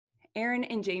Aaron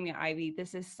and Jamie Ivey,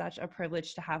 this is such a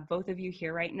privilege to have both of you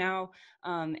here right now,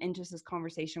 and just this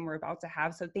conversation we're about to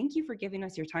have. So thank you for giving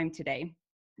us your time today.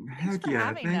 Thanks Heck for yeah.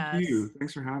 having Thank you. us.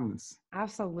 Thanks for having us.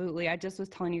 Absolutely. I just was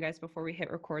telling you guys before we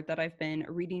hit record that I've been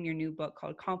reading your new book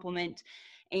called Compliment,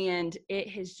 and it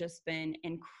has just been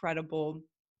incredible.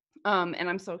 And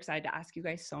I'm so excited to ask you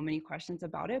guys so many questions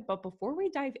about it. But before we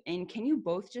dive in, can you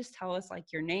both just tell us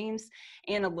like your names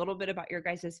and a little bit about your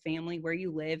guys' family, where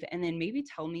you live, and then maybe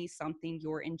tell me something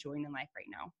you're enjoying in life right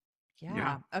now?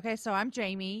 Yeah. Okay. So I'm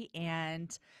Jamie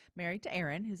and married to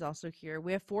Aaron, who's also here.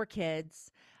 We have 4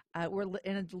 kids. We're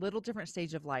in a little different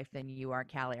stage of life than you are,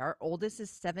 Callie. Our oldest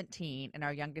is 17 and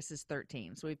our youngest is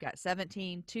 13. So we've got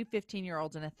 17, 2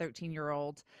 15-year-olds and a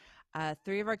 13-year-old.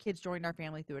 3 of our kids joined our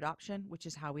family through adoption, which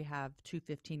is how we have 2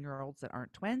 15-year-olds that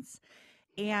aren't twins.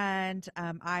 And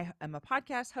I am a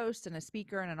podcast host and a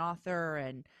speaker and an author.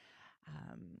 And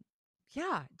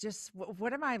just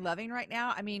what am I loving right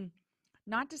now? I mean,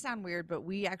 not to sound weird, but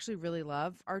we actually really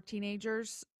love our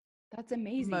teenagers That's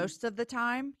amazing. most of the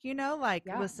time, like,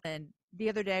 Yeah. listen, the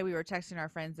other day we were texting our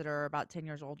friends that are about 10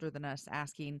 years older than us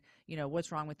asking,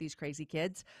 what's wrong with these crazy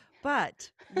kids? But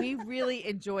we really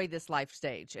enjoy this life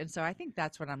stage. And so I think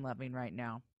that's what I'm loving right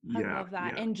now. I Yeah. love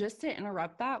that. Yeah. And just to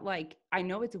interrupt that, like, I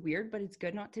know it's weird, but it's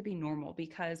good not to be normal,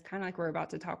 because kind of like we're about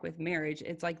to talk with marriage,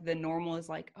 it's like the normal is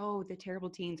like, oh, the terrible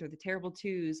teens or the terrible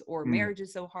twos, or Mm. marriage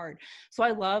is so hard. So I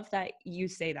love that you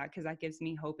say that, because that gives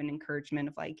me hope and encouragement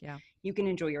of like, Yeah. you can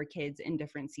enjoy your kids in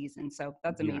different seasons. So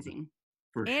that's Yeah. amazing.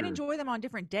 For And sure. enjoy them on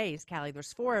different days, Callie.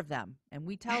 There's 4 of them. And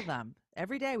we tell them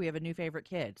every day we have a new favorite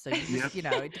kid. So you just,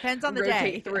 it depends on the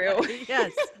Rotate day. through.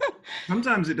 Yes.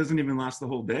 Sometimes it doesn't even last the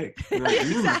whole day. You're like,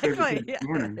 you were my favorite kid Exactly. this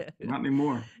morning. Not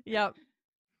anymore. Yep.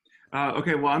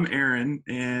 Okay, well, I'm Aaron,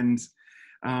 and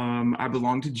I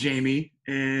belong to Jamie,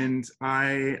 and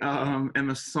I am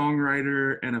a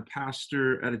songwriter and a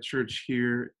pastor at a church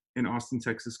here in Austin,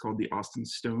 Texas called the Austin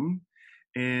Stone.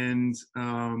 And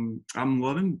I'm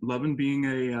loving being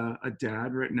a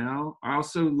dad right now. I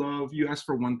also love, you asked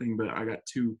for one thing, but I got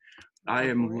 2. I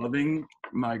am loving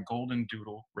my golden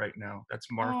doodle right now. That's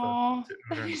Martha. Aww, Sitting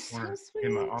that over in the is so corner sweet.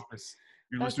 in my office.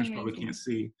 Your That's listeners probably amazing. can't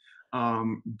see.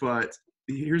 But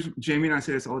here's, Jamie and I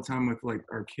say this all the time with like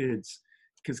our kids,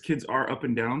 because kids are up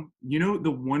and down.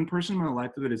 The one person in my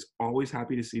life that is always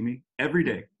happy to see me every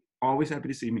day, always happy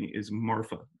to see me, is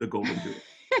Martha, the golden doodle.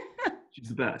 She's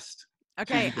the best.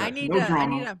 Okay, I need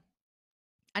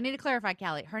to clarify,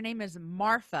 Callie. Her name is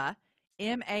Martha,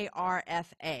 Marfa.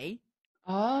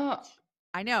 Oh,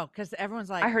 I know, because everyone's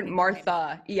like, I heard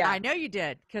Martha. Yeah. I know you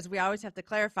did, because we always have to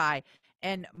clarify.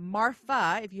 And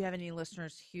Marfa, if you have any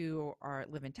listeners who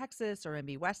live in Texas or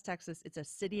maybe West Texas, it's a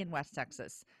city in West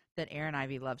Texas that Aaron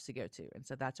Ivey loves to go to. And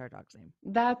so that's our dog's name.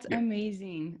 That's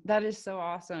amazing. That is so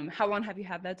awesome. How long have you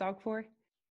had that dog for?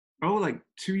 Oh, like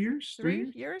 2 years?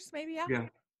 3 years, maybe, yeah. Yeah.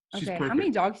 She's Okay, perfect. how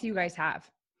many dogs do you guys have?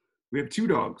 We have 2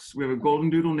 dogs. We have a golden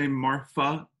doodle named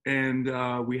Martha, and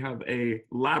we have a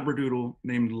labradoodle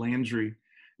named Landry.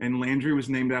 And Landry was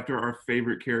named after our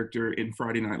favorite character in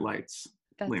Friday Night Lights.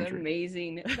 That's Landry.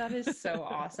 amazing. That is so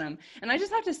awesome. And I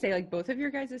just have to say, like, both of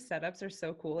your guys' setups are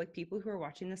so cool. Like, people who are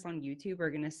watching this on YouTube are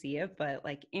going to see it, but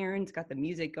like Aaron's got the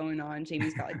music going on.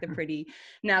 Jamie's got like the pretty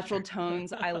natural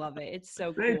tones. I love it. It's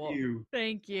so cool. Thank you.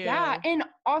 Thank you. Yeah. And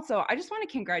also, I just want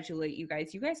to congratulate you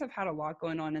guys. You guys have had a lot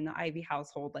going on in the Ivy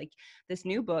household. Like this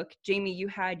new book, Jamie, you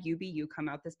had UBU come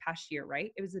out this past year,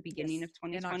 right? It was the beginning of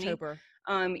 2020. In October.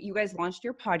 You guys launched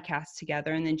your podcast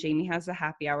together, and then Jamie has the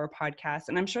Happy Hour podcast.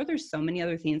 And I'm sure there's so many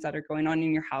other things that are going on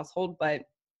in your household, but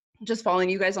just following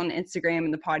you guys on Instagram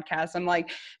and the podcast, I'm like,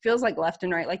 feels like left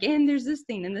and right, like, and there's this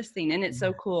thing and this thing, and it's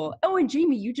so cool. Oh, and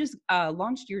Jamie, you just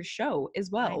launched your show as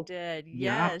well. I did.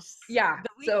 Yeah. Yes. Yeah. The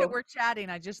week that we're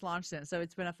chatting, I just launched it. So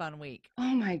it's been a fun week.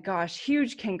 Oh my gosh.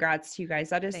 Huge congrats to you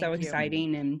guys. That is so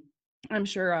exciting. And I'm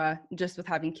sure just with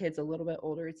having kids a little bit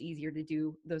older, it's easier to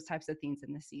do those types of things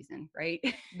in this season, right?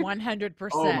 100%.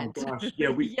 Oh my gosh. Yeah,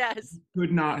 we yes.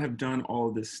 could not have done all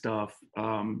of this stuff,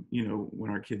 when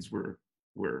our kids were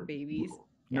babies. Little.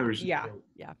 Yeah.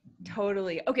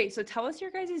 Totally. Okay, so tell us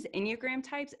your guys' Enneagram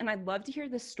types, and I'd love to hear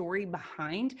the story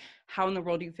behind how in the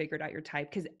world you figured out your type,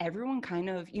 because everyone kind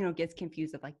of, gets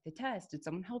confused of like the test. Did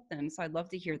someone help them? So I'd love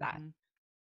to hear that.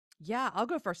 Yeah, I'll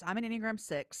go first. I'm an Enneagram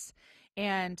 6.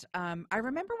 And I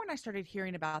remember when I started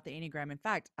hearing about the Enneagram. In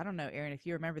fact, I don't know, Aaron, if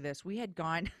you remember this, we had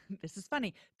gone, this is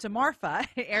funny, to Marfa.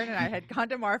 Aaron and I had gone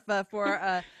to Marfa for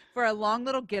a long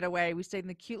little getaway. We stayed in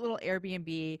the cute little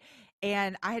Airbnb.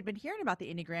 And I had been hearing about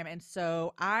the Enneagram. And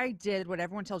so I did what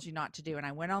everyone tells you not to do. And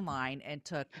I went online and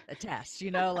took a test,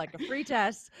 like a free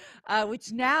test,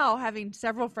 which now, having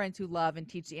several friends who love and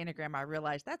teach the Enneagram, I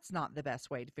realized that's not the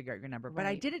best way to figure out your number. But I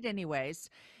Right. did it anyways.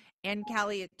 And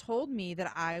Callie, it told me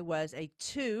that I was a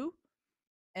 2.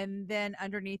 And then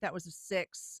underneath that was a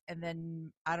 6. And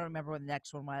then I don't remember what the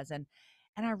next one was. And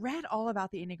I read all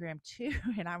about the Enneagram too.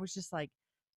 And I was just like,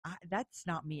 that's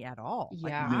not me at all.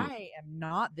 Like, Yeah. No. I am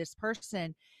not this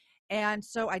person. And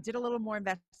so I did a little more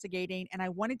investigating, and I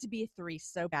wanted to be a 3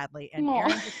 so badly. And Aw.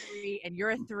 Aaron's a 3 and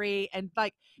you're a 3. And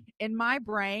like in my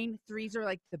brain, 3s are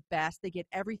like the best. They get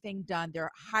everything done.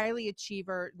 They're highly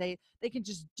achiever. They can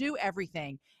just do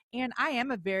everything. And I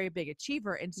am a very big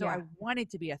achiever. And so Yeah. I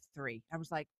wanted to be a 3. I was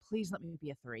like, please let me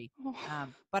be a 3. Oh.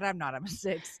 But I'm not. I'm a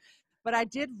 6. But I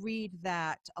did read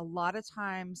that a lot of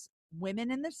times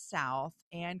women in the South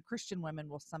and Christian women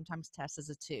will sometimes test as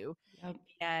a 2. Yep.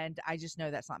 And I just know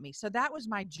that's not me. So that was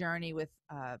my journey with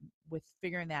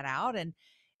figuring that out. And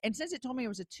since it told me it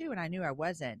was a 2 and I knew I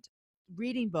wasn't,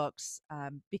 reading books,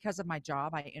 because of my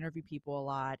job, I interview people a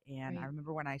lot. And I Right.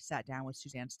 remember when I sat down with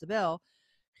Suzanne Stabile,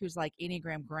 who's like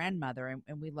Enneagram grandmother,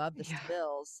 and we love the Yeah.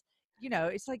 Stabiles.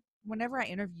 It's like whenever I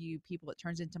interview people, it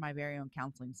turns into my very own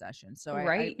counseling session. So I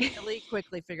Right. really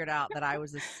quickly figured out that I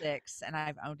was a 6, and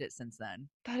I've owned it since then.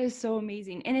 That is so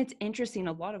amazing. And it's interesting.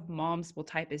 A lot of moms will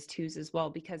type as 2s as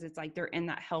well, because it's like they're in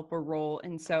that helper role.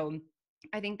 And so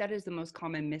I think that is the most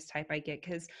common mistype I get,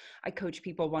 because I coach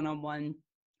people one-on-one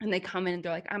and they come in and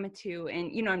they're like, I'm a 2.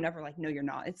 And, I'm never like, no, you're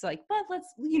not. It's like, but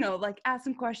let's, like ask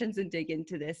some questions and dig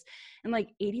into this. And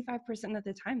like 85% of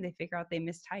the time they figure out they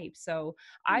mistype. So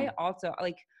I also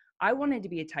I wanted to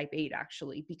be a type 8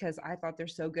 actually, because I thought they're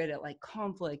so good at like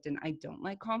conflict, and I don't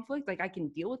like conflict. Like I can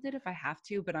deal with it if I have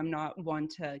to, but I'm not one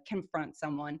to confront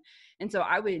someone. And so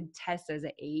I would test as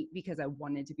an 8 because I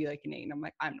wanted to be like an 8. And I'm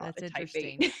like, I'm not That's a type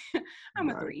interesting. 8. I'm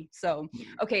a Right. 3. So, Yeah.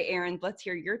 okay, Aaron, let's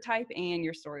hear your type and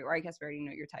your story. Or I guess we already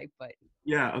know your type, but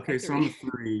Yeah. Okay. a So I'm a 3.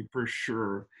 3 for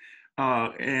sure.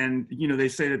 And they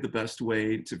say that the best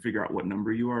way to figure out what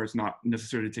number you are is not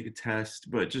necessarily to take a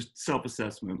test, but just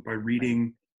self-assessment by Right.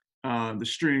 reading the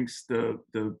strengths,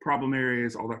 the problem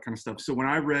areas, all that kind of stuff. So when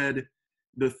I read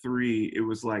the 3, it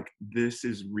was like, this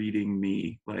is reading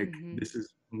me. Like Mm-hmm. this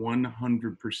is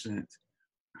 100%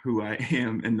 who I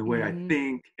am and the way I Mm-hmm.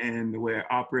 think and the way I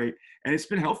operate. And it's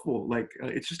been helpful. Like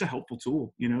it's just a helpful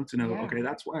tool, to know, Yeah. okay,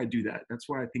 that's why I do that. That's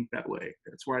why I think that way.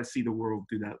 That's why I see the world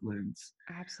through that lens.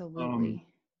 Absolutely.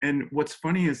 And what's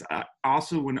funny is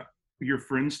also when your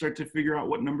friends start to figure out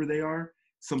what number they are,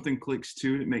 something clicks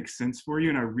too. It makes sense for you.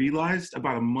 And I realized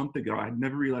about a month ago, I'd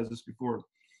never realized this before,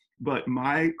 but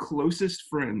my closest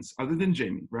friends, other than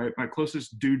Jamie, right? My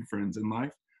closest dude friends in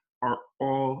life are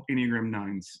all Enneagram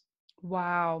 9s. Wow.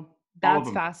 All of That's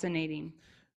them. fascinating.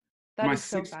 That My is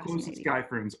so 6 closest fascinating. guy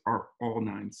friends are all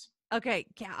 9s. Okay,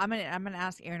 I'm gonna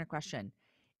ask Aaron a question.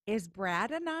 Is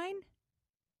Brad a 9? What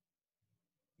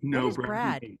No, is Brad's an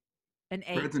Brad? 8. An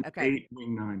Brad's 8. an Okay, 8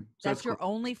 wing 9. So that's that's your close.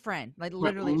 only friend. Like My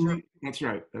literally, it's your only, that's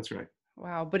right. That's right.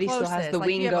 Wow. But he still has the closest. Like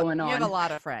wing going you have a on.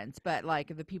 lot of friends, but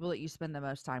like the people that you spend the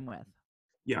most time with.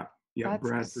 Yeah. Yeah. That's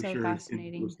Brad for so sure is in the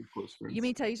fascinating. list of close You friends.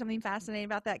 mean tell you something fascinating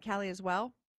about that, Callie, as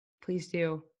well? Please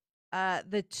do.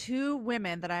 The 2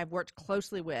 women that I've worked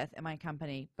closely with in my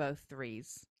company, both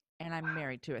 3s, and I'm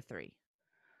married to a 3.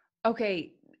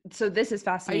 Okay. So this is Are you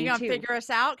fascinating gonna too. figure us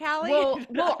out, Callie?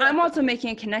 Well, I'm also making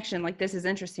a connection. Like, this is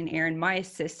interesting, Aaron. My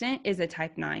assistant is a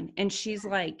type 9, and she's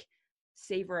like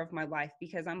saver of my life,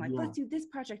 because I'm like, Yeah. let's do this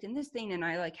project and this thing. And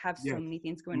I like have so Yes. many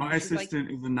things going on. My She's like,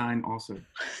 assistant is a 9 also.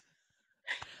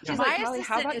 she's Yeah. like, My Callie,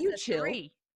 how assistant about is you a chill?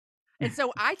 3. And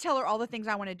so I tell her all the things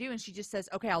I want to do, and she just says,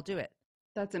 okay, I'll do it.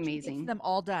 That's She gets amazing. them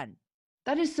all done.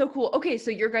 That is so cool. Okay.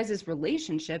 So your guys'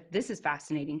 relationship, this is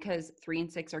fascinating, because 3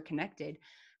 and 6 are connected.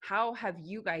 How have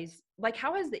you guys, like,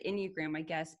 how has the Enneagram, I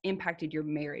guess, impacted your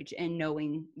marriage and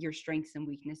knowing your strengths and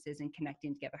weaknesses and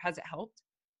connecting together? Has it helped?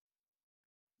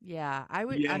 Yeah,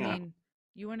 Yeah.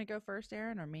 you want to go first,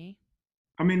 Aaron, or me?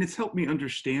 I mean, it's helped me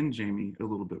understand Jamie a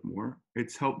little bit more.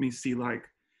 It's helped me see like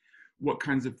what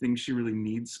kinds of things she really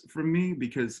needs from me,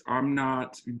 because I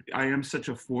am such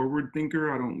a forward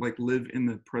thinker. I don't like live in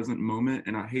the present moment,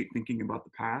 and I hate thinking about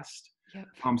the past. Yep.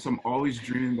 So I'm always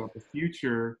dreaming about the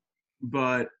future,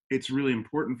 but it's really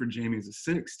important for Jamie as a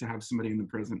 6 to have somebody in the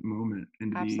present moment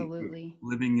and to be Absolutely.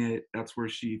 living it. That's where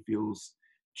she feels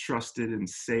trusted and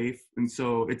safe. And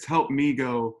so it's helped me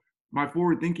go, my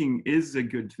forward thinking is a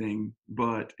good thing,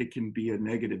 but it can be a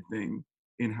negative thing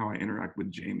in how I interact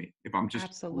with Jamie. If I'm just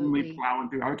only Absolutely. plowing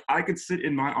through, I could sit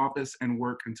in my office and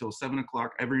work until 7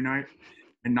 o'clock every night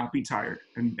and not be tired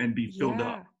and be filled Yeah.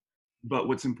 up. But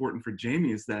what's important for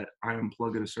Jamie is that I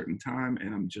unplug at a certain time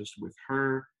and I'm just with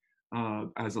her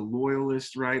as a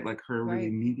loyalist, right? Like her really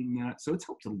Right. needing that. So it's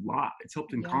helped a lot. It's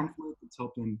helped in Yeah. conflict. It's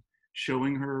helped in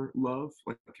showing her love,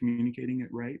 like communicating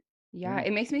it right. Yeah,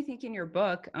 it makes me think in your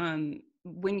book,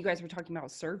 when you guys were talking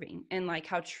about serving and like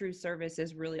how true service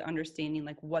is really understanding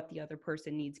like what the other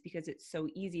person needs, because it's so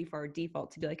easy for our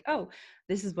default to be like, oh,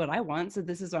 this is what I want, so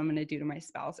this is what I'm going to do to my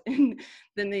spouse. And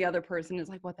then the other person is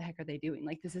like, what the heck are they doing?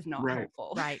 Like, this is not Right.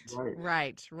 helpful. Right.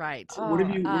 Right. Right. What have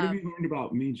Oh, you learned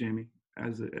about me, Jamie?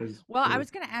 As Well, I for,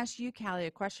 was going to ask you, Callie,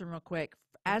 a question real quick.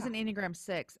 As an Enneagram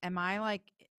 6,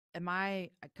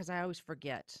 because I always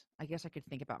forget. I guess I could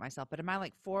think about myself, but am I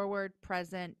like forward,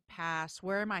 present, past?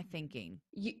 Where am I thinking?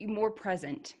 more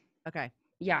present. Okay.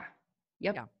 Yeah.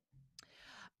 Yep. Yeah.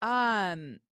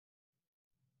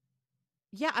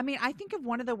 Yeah, I mean, I think of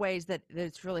one of the ways that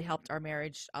it's really helped our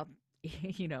marriage,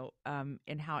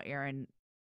 and how Aaron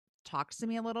talks to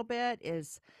me a little bit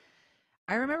is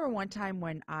I remember one time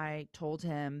when I told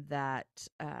him that,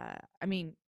 let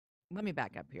me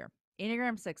back up here.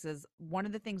 Enneagram 6s, one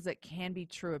of the things that can be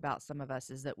true about some of us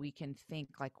is that we can think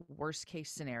like worst case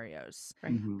scenarios.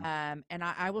 Right. And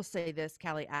I will say this,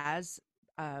 Callie, as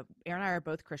Aaron and I are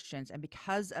both Christians, and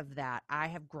because of that, I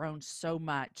have grown so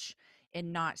much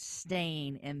in not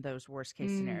staying in those worst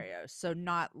case scenarios. So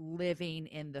not living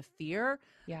in the fear.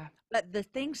 Yeah. But the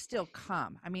things still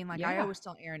come. I mean, like I Yeah. always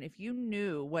tell Aaron, if you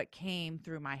knew what came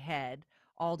through my head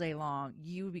all day long,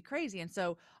 you would be crazy. And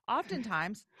so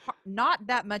oftentimes, not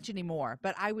that much anymore,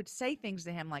 but I would say things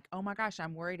to him like, oh my gosh,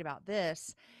 I'm worried about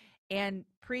this. And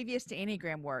previous to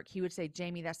Enneagram work, he would say,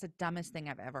 Jamie, that's the dumbest thing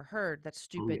I've ever heard. That's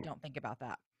stupid. yeah. Don't think about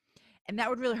that. And that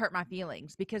would really hurt my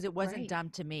feelings because it wasn't Right. dumb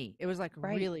to me. It was like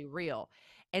Right. really real.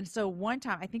 And so one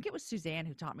time, I think it was Suzanne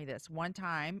who taught me this. One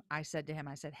time I said to him,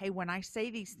 I said, hey, when I say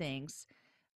these things,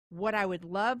 what I would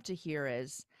love to hear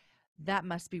is that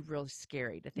must be really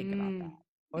scary to think about that,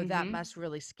 or that must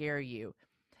really scare you.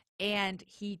 And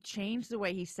he changed the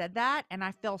way he said that. And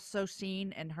I felt so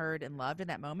seen and heard and loved in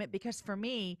that moment because for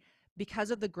me,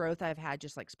 because of the growth I've had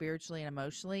just like spiritually and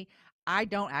emotionally, I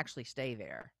don't actually stay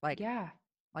there. Yeah.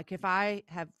 Like if I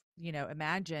have,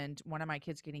 imagined one of my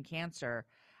kids getting cancer,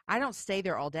 I don't stay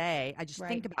there all day. I just Right.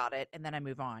 think about it and then I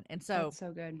move on. And so That's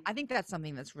so good. I think that's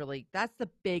something that's the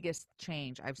biggest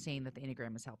change I've seen that the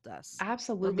Enneagram has helped us.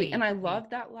 Absolutely. And I love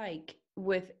that, like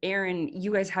with Aaron,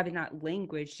 you guys having that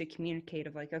language to communicate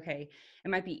of like, okay,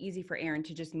 it might be easy for Aaron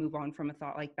to just move on from a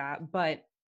thought like that, but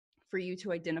for you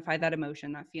to identify that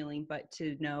emotion, that feeling, but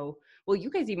to know, well, you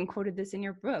guys even quoted this in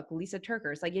your book, Lisa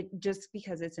Turker's, like it just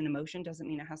because it's an emotion doesn't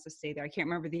mean it has to stay there. I can't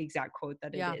remember the exact quote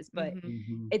that it is, but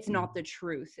it's not the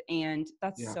truth. And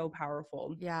that's so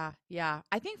powerful. Yeah. Yeah.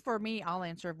 I think for me, I'll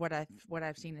answer what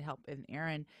I've seen to help in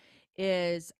Aaron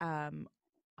is,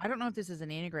 I don't know if this is an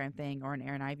Enneagram thing or an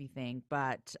Aaron Ivey thing,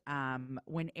 but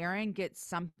when Aaron gets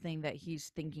something that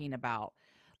he's thinking about,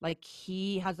 like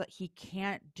he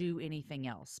can't do anything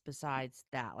else besides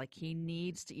that. Like he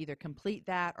needs to either complete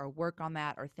that or work on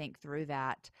that or think through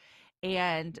that.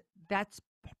 And that's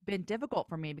been difficult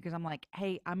for me because I'm like,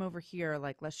 hey, I'm over here.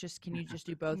 Like, can you just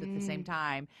do both at the same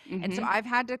time? And so I've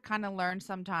had to kind of learn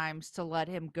sometimes to let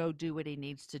him go do what he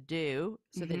needs to do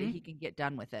so that he can get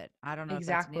done with it. I don't know if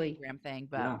that's an Enneagram thing,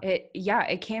 but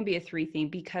it can be a 3 thing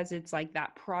because it's like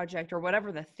that project or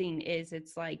whatever the thing is.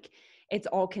 It's like, it's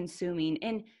all consuming.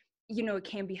 And it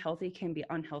can be healthy, it can be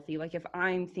unhealthy. Like if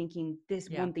I'm thinking this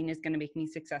one thing is going to make me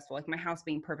successful, like my house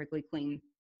being perfectly clean,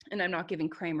 and I'm not giving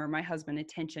Kramer, my husband,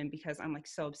 attention because I'm like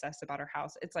so obsessed about our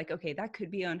house. It's like, okay, that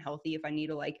could be unhealthy if I need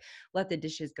to like let the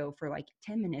dishes go for like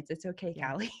 10 minutes. It's okay,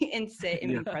 Callie, and sit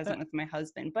and be present with my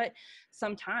husband. But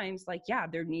sometimes like,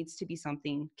 there needs to be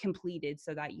something completed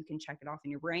so that you can check it off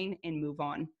in your brain and move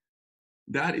on.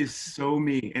 That is so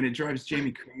me. And it drives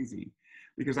Jamie crazy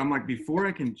because I'm like, before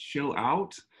I can chill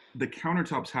out, the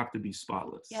countertops have to be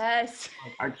spotless. Yes.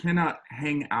 I cannot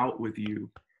hang out with you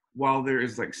while there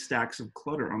is like stacks of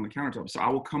clutter on the countertop. So I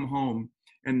will come home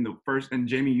and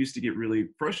Jamie used to get really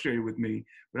frustrated with me,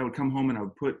 but I would come home and I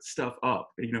would put stuff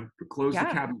up, close the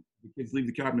cabinet. The kids leave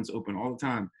the cabinets open all the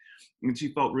time. And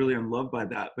she felt really unloved by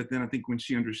that. But then I think when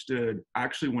she understood,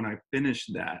 actually, when I finish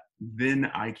that,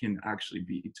 then I can actually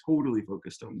be totally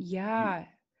focused on. Yeah.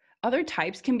 Other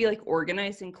types can be like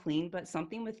organized and clean, but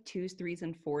something with 2s, 3s,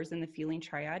 and 4s in the feeling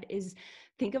triad is,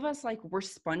 think of us like we're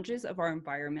sponges of our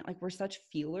environment. Like we're such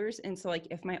feelers. And so like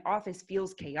if my office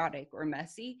feels chaotic or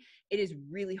messy, it is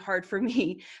really hard for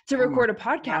me to record a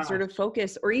podcast or to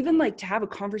focus or even like to have a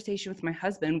conversation with my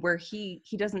husband where he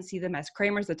doesn't see the mess.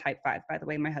 Kramer's a type 5, by the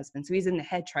way, my husband. So he's in the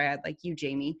head triad like you,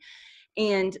 Jamie.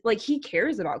 And like, he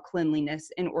cares about cleanliness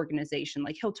and organization.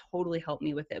 Like, he'll totally help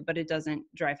me with it, but it doesn't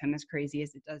drive him as crazy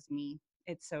as it does me.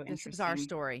 It's so This is our interesting.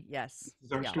 story. Yes. This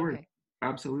is our Yeah. story. Okay.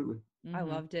 Absolutely. I Mhm.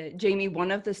 loved it. Jamie, one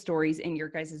of the stories in your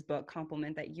guys' book,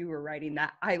 Compliment, that you were writing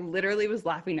that I literally was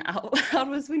laughing out loud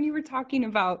was when you were talking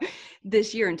about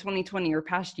this year in 2020 or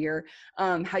past year,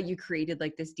 how you created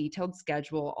like this detailed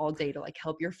schedule all day to like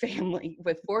help your family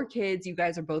with 4 kids. You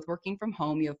guys are both working from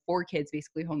home. You have 4 kids,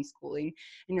 basically homeschooling.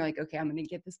 And you're like, okay, I'm going to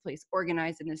get this place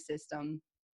organized in a system.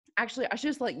 Actually, I should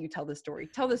just let you tell the story.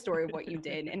 Tell the story of what you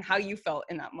did and how you felt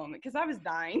in that moment, because I was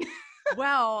dying.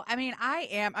 Well,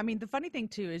 the funny thing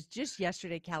too is just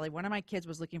yesterday, Callie, one of my kids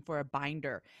was looking for a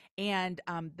binder and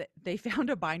they found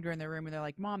a binder in their room and they're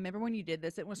like, Mom, remember when you did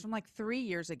this? It was from like 3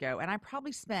 years ago. And I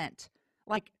probably spent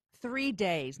like 3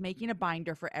 days making a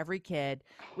binder for every kid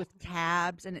with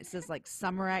tabs and it says like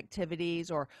summer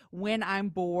activities or when I'm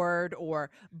bored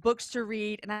or books to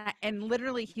read. And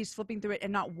literally he's flipping through it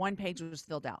and not one page was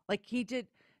filled out. Like he did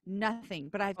nothing,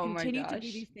 but I've Oh my continued to do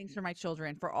gosh. these things for my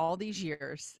children for all these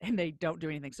years and they don't do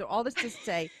anything. So all this to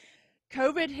say,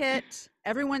 COVID hit,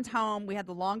 everyone's home. We had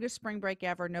the longest spring break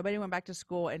ever. Nobody went back to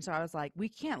school. And so I was like, we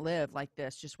can't live like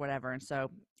this, just whatever. And so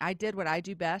I did what I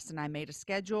do best and I made a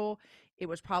schedule. It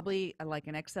was probably like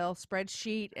an Excel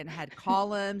spreadsheet and had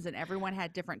columns and everyone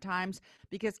had different times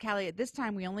because Callie, at this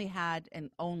time we only had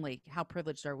how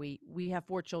privileged are we? We have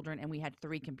 4 children and we had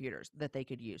 3 computers that they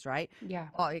could use, right? Yeah.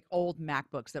 Like old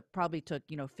MacBooks that probably took,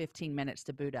 15 minutes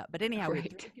to boot up. But anyhow, we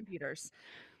had Right. 3 computers.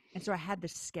 And so I had the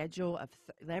schedule of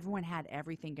everyone had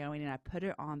everything going, and I put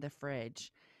it on the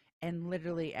fridge. And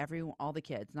literally, all the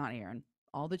kids, not Aaron,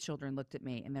 all the children looked at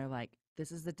me and they're like,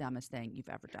 "This is the dumbest thing you've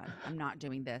ever done. I'm not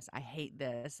doing this. I hate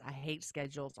this. I hate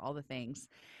schedules, all the things."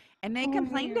 And they Oh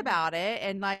complained man. about it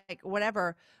and like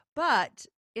whatever. But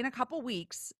in a couple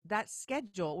weeks, that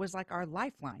schedule was like our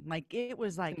lifeline. Like it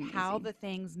was It's like how amazing. the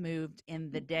things moved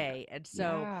in the day. And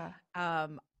so Yeah.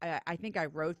 I think I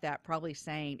wrote that probably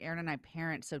saying Aaron and I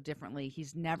parent so differently.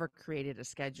 He's never created a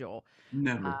schedule.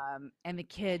 Never. And the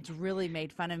kids really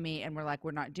made fun of me and were like,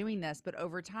 we're not doing this. But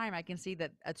over time, I can see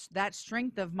that that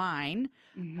strength of mine,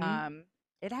 Mm-hmm. um,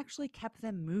 it actually kept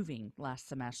them moving last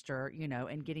semester,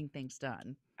 and getting things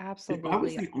done. If I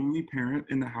was Absolutely. the only parent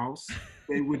in the house,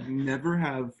 they would never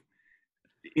have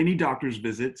any doctor's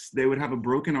visits. They would have a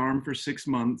broken arm for 6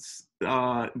 months.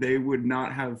 They would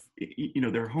not have,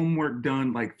 their homework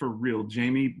done. Like for real,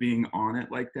 Jamie being on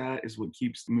it like that is what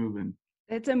keeps moving.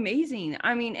 It's amazing.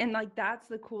 I mean, and like that's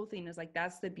the cool thing is like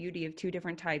that's the beauty of 2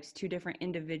 different types, 2 different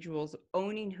individuals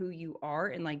owning who you are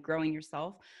and like growing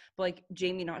yourself. But like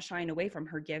Jamie not shying away from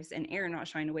her gifts and Aaron not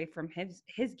shying away from his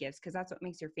gifts, because that's what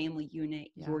makes your family unit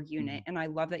Yeah. your unit. Mhm. And I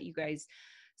love that you guys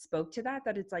spoke to that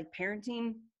it's like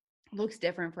parenting looks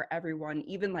different for everyone,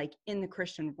 even like in the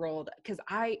Christian world. Because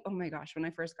oh my gosh, when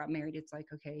I first got married, it's like,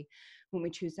 okay, when we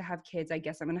choose to have kids, I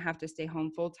guess I'm gonna have to stay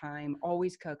home full time,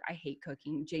 always cook. I hate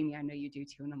cooking. Jamie, I know you do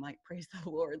too. And I'm like, praise the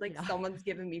Lord. Like Yeah. someone's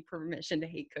given me permission to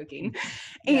hate cooking.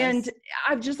 Yes. And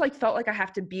I've just like felt like I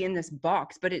have to be in this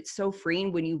box, but it's so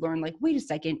freeing when you learn like, wait a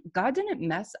second, God didn't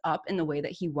mess up in the way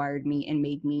that he wired me and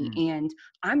made me. Mm. And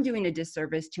I'm doing a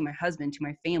disservice to my husband, to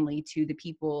my family, to the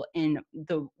people in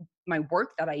my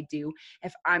work that I do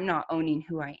if I'm not owning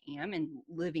who I am and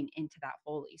living into that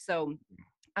fully. So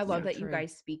I love So that you true.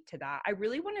 guys speak to that. I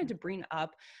really wanted to bring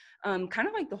up kind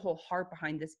of like the whole heart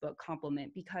behind this book,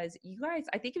 Compliment, because you guys,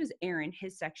 I think it was Aaron,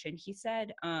 his section, he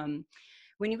said,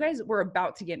 when you guys were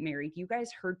about to get married, you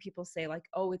guys heard people say like,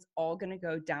 oh, it's all going to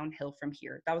go downhill from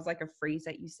here. That was like a phrase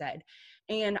that you said.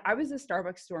 And I was a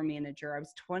Starbucks store manager. I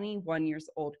was 21 years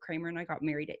old. Kramer and I got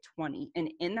married at 20.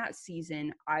 And in that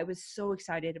season, I was so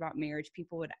excited about marriage.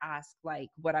 People would ask like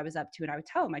what I was up to and I would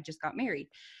tell them I just got married.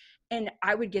 And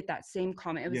I would get that same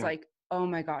comment. It was Yeah. like, oh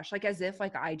my gosh, like as if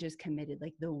like I just committed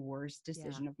like the worst Yeah.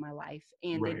 decision of my life.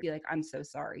 And they'd Right. be like, I'm so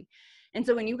sorry. And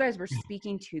so when you guys were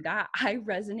speaking to that, I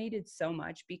resonated so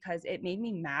much because it made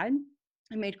me mad.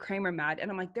 It made Kramer mad. And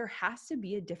I'm like, there has to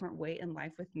be a different way in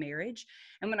life with marriage.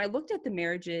 And when I looked at the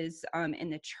marriages in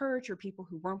the church or people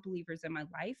who weren't believers in my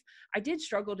life, I did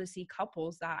struggle to see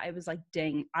couples that I was like,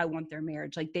 dang, I want their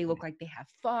marriage. Like they look like they have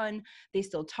fun. They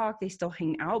still talk, they still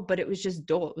hang out, but it was just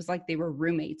dull. It was like they were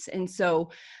roommates. And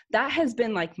so that has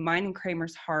been like mine and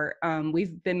Kramer's heart.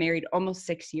 We've been married almost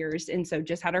 6 years. And so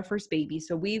just had our first baby.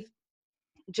 So we've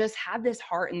just had this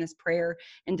heart and this prayer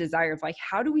and desire of like,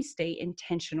 how do we stay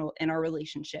intentional in our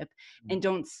relationship and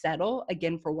don't settle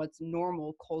again for what's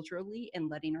normal culturally and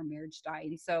letting our marriage die?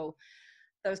 And so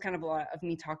that was kind of a lot of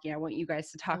me talking. I want you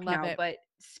guys to I talk love now, it. but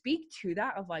speak to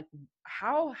that of like,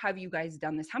 how have you guys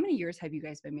done this? How many years have you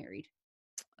guys been married?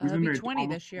 We've It'll been be married 20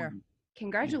 almost this year. 20.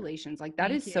 Congratulations. Like that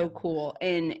Thank is so you. cool.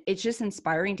 And it's just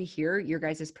inspiring to hear your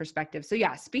guys' perspective. So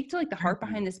yeah, speak to like the heart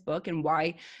behind this book and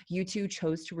why you two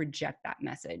chose to reject that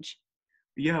message.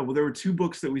 Yeah, well, there were two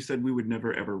books that we said we would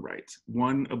never ever write.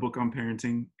 One, a book on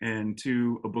parenting, and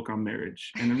two, a book on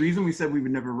marriage. And the reason we said we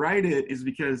would never write it is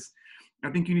because I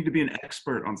think you need to be an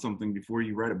expert on something before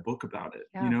you write a book about it.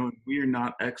 Yeah. We are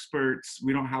not experts.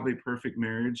 We don't have a perfect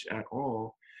marriage at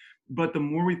all. But the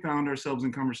more we found ourselves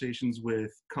in conversations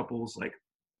with couples like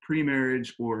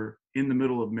pre-marriage or in the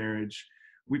middle of marriage,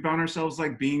 we found ourselves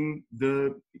like being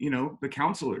the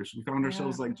counselors. We found Yeah.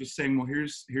 ourselves like just saying, well,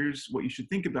 here's what you should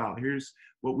think about. Here's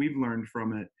what we've learned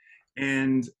from it.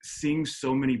 And seeing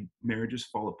so many marriages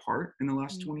fall apart in the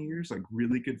last 20 years, like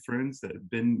really good friends that have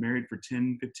been married for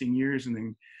 10, 15 years and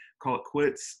then call it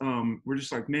quits. We're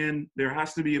just like, man, there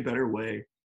has to be a better way.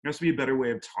 There has to be a better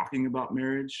way of talking about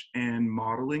marriage and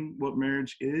modeling what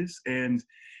marriage is. And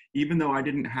even though I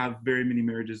didn't have very many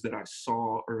marriages that I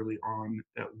saw early on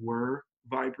that were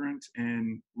vibrant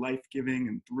and life-giving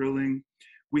and thrilling,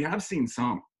 we have seen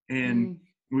some. And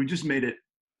we just made it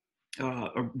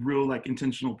a real like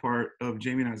intentional part of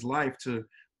Jamie and I's life to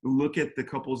look at the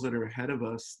couples that are ahead of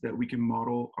us that we can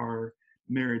model our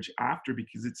marriage after,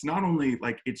 because it's not only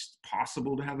like it's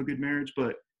possible to have a good marriage,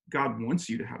 but God wants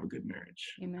you to have a good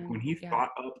marriage. Amen. When he Yeah.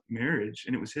 thought up marriage,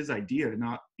 and it was his idea,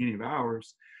 not any of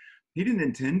ours, he didn't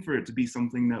intend for it to be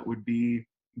something that would be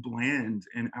bland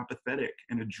and apathetic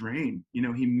and a drain.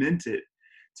 He meant it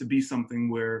to be something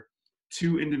where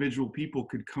two individual people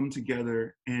could come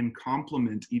together and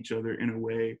complement each other in a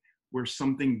way where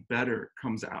something better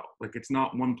comes out. Like it's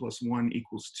not 1 + 1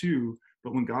 = 2,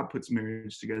 but when God puts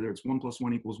marriage together, it's 1 +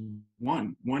 1 =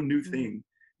 1. One new thing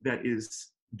that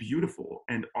is beautiful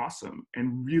and awesome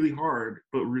and really hard,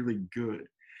 but really good.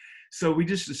 So we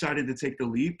just decided to take the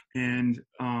leap. And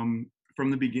from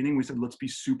the beginning, we said, let's be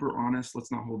super honest. Let's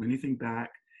not hold anything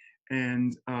back.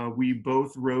 And we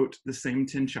both wrote the same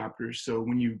 10 chapters. So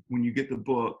when you get the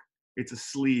book, it's a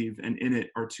sleeve, and in it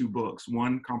are two books,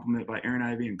 one Compliment by Aaron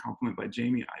Ivey and Compliment by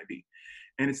Jamie Ivey.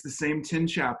 And it's the same 10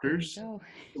 chapters.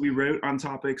 We wrote on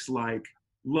topics like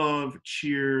love,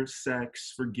 cheer,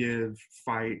 sex, forgive,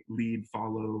 fight, lead,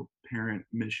 follow, parent,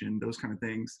 mission, those kind of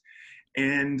things.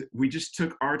 And we just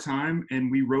took our time and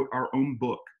we wrote our own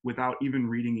book without even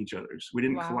reading each other's. We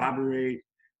didn't collaborate.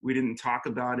 We didn't talk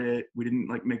about it. We didn't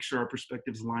like make sure our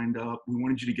perspectives lined up. We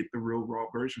wanted you to get the real raw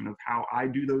version of how I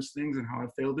do those things and how I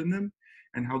failed in them,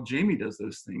 and how Jamie does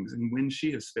those things and when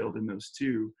she has failed in those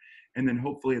too. And then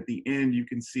hopefully at the end you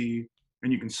can see,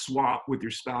 and you can swap with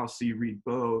your spouse so you read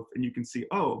both and you can see,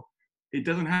 oh, it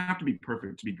doesn't have to be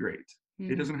perfect to be great.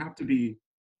 It doesn't have to be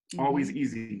always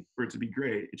easy for it to be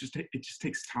great. It just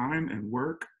takes time and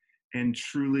work and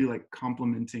truly like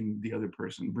complimenting the other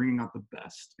person, bringing out the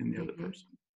best in the other person.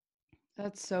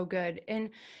 That's so good. And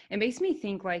it makes me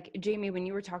think like, Jamie, when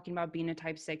you were talking about being a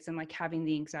type 6 and like having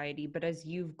the anxiety, but as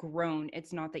you've grown,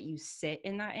 it's not that you sit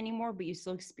in that anymore, but you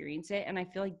still experience it. And I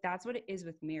feel like that's what it is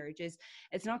with marriage. Is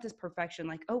it's not this perfection,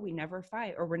 like, oh, we never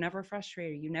fight or we're never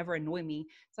frustrated. You never annoy me.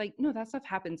 It's like, no, that stuff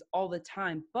happens all the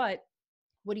time. But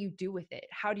what do you do with it?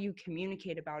 How do you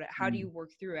communicate about it? How do you work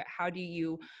through it? How do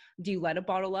you let it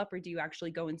bottle up, or do you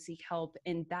actually go and seek help?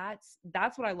 And that's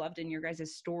what I loved in your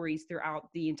guys' stories throughout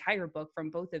the entire book from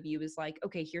both of you, is like,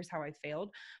 okay, here's how I failed,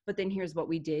 but then here's what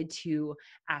we did to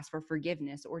ask for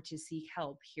forgiveness or to seek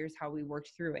help. Here's how we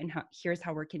worked through it, and here's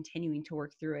how we're continuing to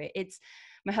work through it. It's,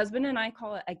 my husband and I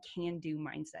call it a can-do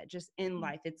mindset. Just in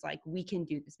life, it's like, we can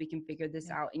do this, we can figure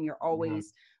this out, and you're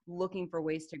always looking for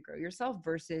ways to grow yourself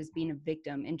versus being a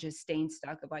victim and just staying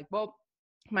stuck of like, well,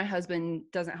 my husband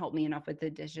doesn't help me enough with the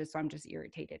dishes, so I'm just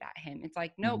irritated at him. It's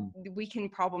like, nope, we can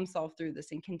problem solve through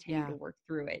this and continue to work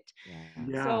through it.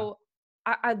 So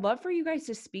I'd love for you guys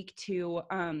to speak to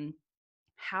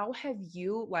how have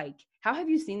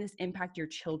you seen this impact your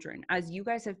children, as you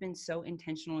guys have been so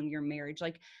intentional in your marriage?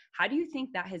 Like, how do you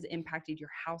think that has impacted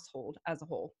your household as a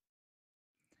whole?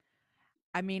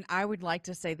 I mean, I would like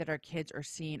to say that our kids are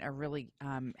seeing a really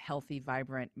healthy,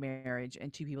 vibrant marriage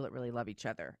and two people that really love each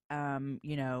other.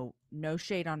 No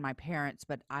shade on my parents,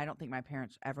 but I don't think my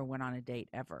parents ever went on a date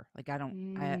ever. Like I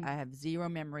have zero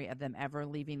memory of them ever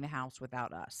leaving the house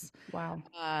without us. Wow.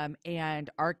 And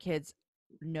our kids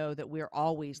know that we're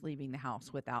always leaving the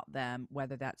house without them,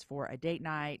 whether that's for a date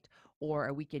night or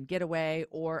a weekend getaway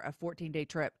or a 14-day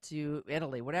trip to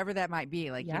Italy, whatever that might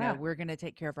be. Like, we're going to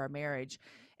take care of our marriage.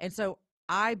 And so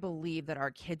I believe that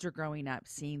our kids are growing up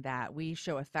seeing that we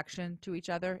show affection to each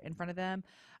other in front of them.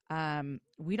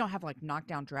 We don't have like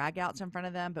knockdown drag outs in front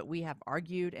of them, but we have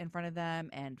argued in front of them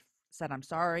and said, I'm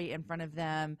sorry in front of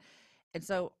them. And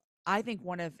so I think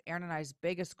one of Aaron and I's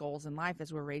biggest goals in life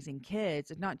as we're raising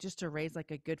kids is not just to raise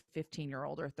like a good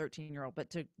 15-year-old or 13-year-old,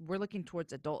 but we're looking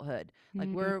towards adulthood. Like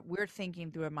Mhm. we're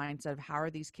thinking through a mindset of how are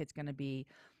these kids going to be,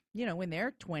 when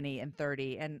they're 20 and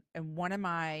 30. And one of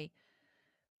my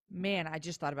man, I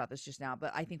just thought about this just now,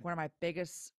 but I think one of my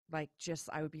biggest,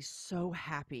 I would be so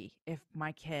happy if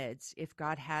my kids, if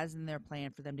God has in their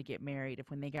plan for them to get married, if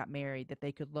when they got married, that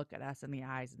they could look at us in the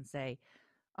eyes and say,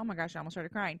 oh my gosh, I almost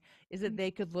started crying, is that they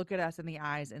could look at us in the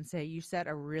eyes and say, you set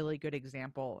a really good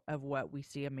example of what we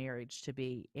see a marriage to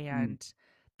be. Mm. And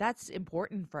that's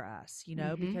important for us,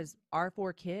 Mhm. because our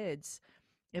 4 kids,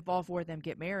 if all 4 of them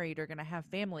get married, are going to have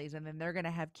families and then they're going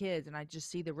to have kids. And I just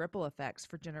see the ripple effects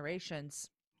for generations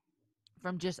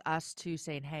from just us two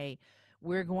saying, hey,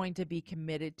 we're going to be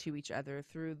committed to each other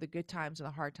through the good times and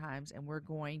the hard times, and we're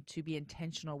going to be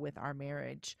intentional with our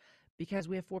marriage because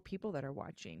we have 4 people that are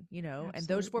watching, and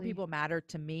those 4 Absolutely. people matter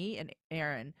to me and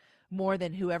Aaron more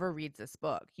than whoever reads this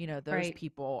book. Those Right.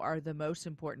 people are the most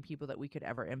important people that we could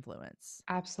ever influence.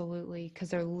 Absolutely, because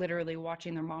they're literally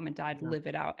watching their mom and dad Yeah. live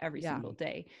it out every Yeah. single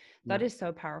day. That Yeah. is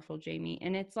so powerful, Jamie.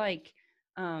 And it's like,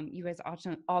 you guys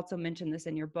also mentioned this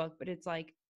in your book, but it's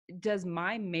like, does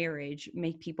my marriage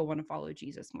make people want to follow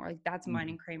Jesus more? Like that's mine Mhm.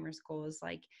 and Kramer's goal is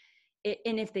like,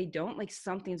 and if they don't, like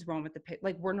something's wrong with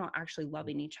like we're not actually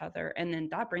loving each other. And then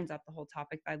that brings up the whole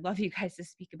topic that I'd love you guys to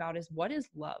speak about is what is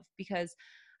love? Because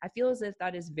I feel as if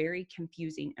that is very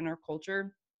confusing in our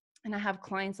culture. And I have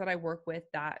clients that I work with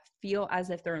that feel as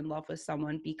if they're in love with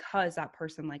someone because that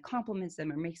person like compliments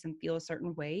them or makes them feel a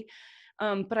certain way.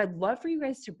 But I'd love for you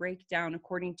guys to break down,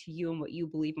 according to you and what you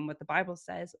believe and what the Bible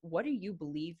says, what do you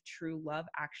believe true love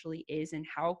actually is, and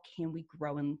how can we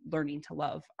grow in learning to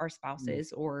love our Mm.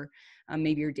 spouses, or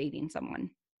maybe you're dating someone?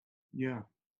 Yeah.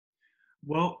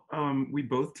 Well, we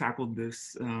both tackled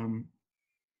this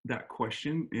that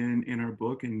question in our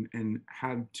book, and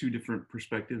have 2 different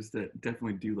perspectives that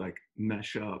definitely do like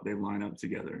mesh up. They line up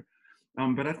together.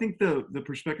 But I think the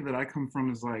perspective that I come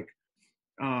from is like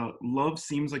love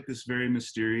seems like this very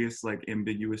mysterious, like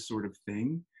ambiguous sort of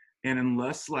thing. And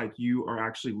unless like you are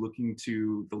actually looking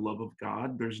to the love of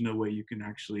God, there's no way you can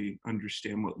actually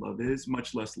understand what love is,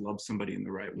 much less love somebody in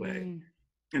the right way. Mm,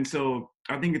 And so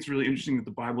I think it's really interesting that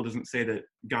the Bible doesn't say that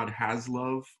God has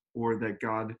love, or that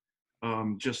God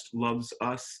just loves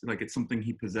us, like it's something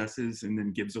he possesses and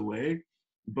then gives away,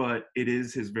 but it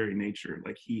is his very nature.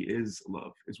 Like he is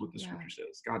love, is what the yeah. scripture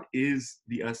says. God is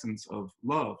the essence of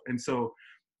love. And so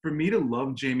for me to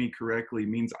love Jamie correctly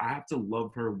means I have to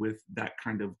love her with that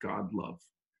kind of God love.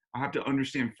 I have to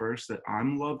understand first that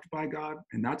I'm loved by God,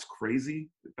 and that's crazy.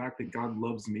 The fact that God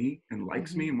loves me and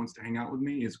likes Hmm. me and wants to hang out with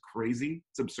me is crazy.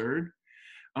 It's absurd.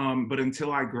 But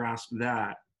until I grasp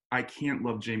that, I can't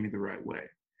love Jamie the right way.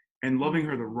 And loving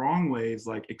her the wrong way is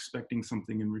like expecting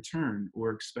something in return,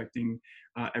 or expecting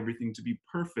everything to be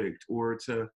perfect, or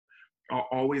to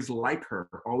always like her,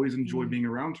 always enjoy Mm, being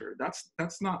around her.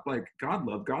 That's not like God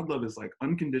love. God love is like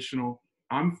unconditional.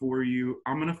 I'm for you.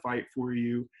 I'm gonna fight for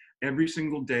you every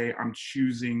single day. I'm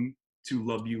choosing to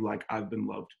love you like I've been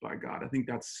loved by God. I think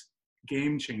that's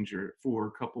game changer for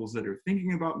couples that are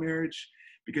thinking about marriage,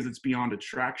 because it's beyond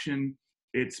attraction,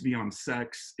 it's beyond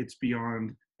sex, it's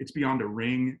beyond a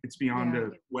ring, it's beyond yeah. a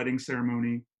wedding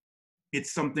ceremony.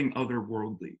 It's something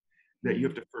otherworldly that you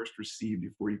have Mm. to first receive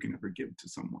before you can ever give to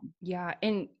someone. Yeah.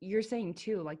 And you're saying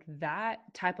too, like that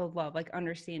type of love, like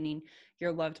understanding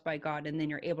you're loved by God and then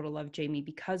you're able to love Jamie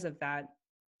because of that.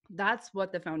 That's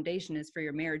what the foundation is for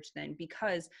your marriage then.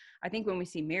 Because I think when we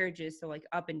see marriages, so like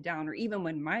up and down, or even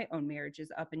when my own marriage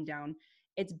is up and down,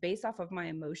 it's based off of my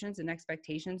emotions and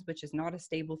expectations, which is not a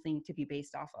stable thing to be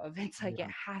based off of. It's like it Yeah,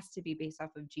 has to be based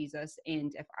off of Jesus.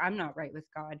 And if I'm not right with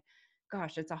God,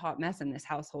 gosh, it's a hot mess in this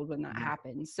household when that yeah,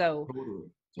 happens. So totally,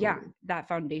 yeah, totally. that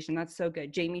foundation, that's so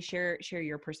good. Jamie, share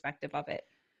your perspective of it.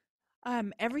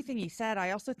 Everything he said,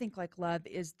 I also think like love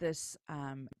is this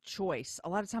choice. A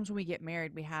lot of times when we get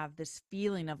married, we have this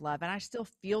feeling of love, and I still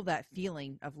feel that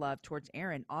feeling of love towards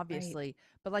Aaron, Right. obviously.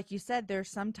 But like you said, there's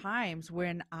some times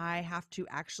when I have to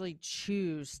actually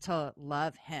choose to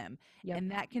love him. Yep.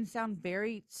 And that can sound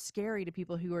very scary to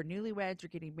people who are newlyweds or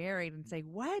getting married and say,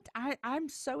 what? I'm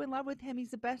so in love with him.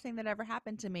 He's the best thing that ever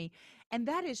happened to me. And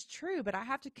that is true, but I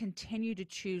have to continue to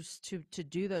choose to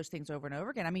do those things over and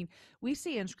over again. I mean, we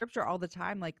see in scripture all the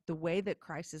time like the way that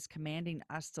Christ is commanding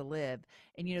us to live.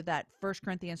 And that 1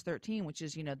 Corinthians 13, which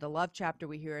is the love chapter,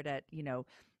 we hear it at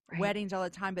Right. weddings all the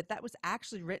time, but that was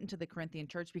actually written to the Corinthian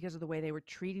church because of the way they were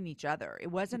treating each other. It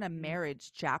wasn't a Mhm.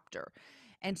 marriage chapter.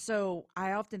 And so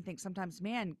I often think sometimes,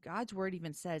 man, God's word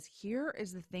even says, here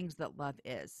is the things that love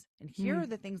is, and here Mm, are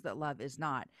the things that love is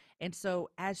not. And so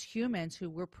as humans who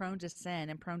we're prone to sin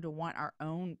and prone to want our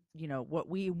own, what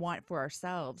we want for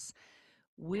ourselves,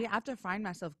 we have to find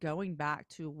myself going back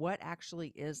to what actually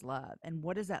is love and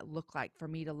what does that look like for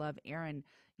me to love Aaron,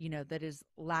 that is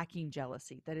lacking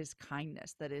jealousy, that is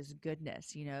kindness, that is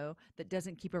goodness, that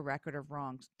doesn't keep a record of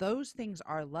wrongs. Those things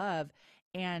are love.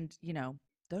 And,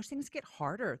 those things get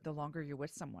harder the longer you're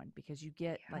with someone because you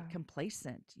get like yeah.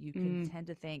 complacent. You can Mm, tend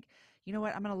to think, you know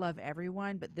what, I'm going to love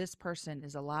everyone, but this person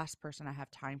is the last person I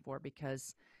have time for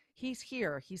because he's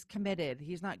here, he's committed,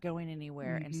 he's not going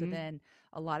anywhere. And so mm-hmm. then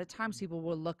a lot of times people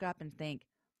will look up and think,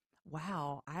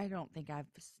 wow, I don't think I've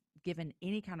given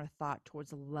any kind of thought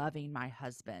towards loving my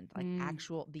husband, like Mm,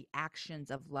 the actions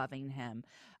of loving him.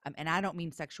 And I don't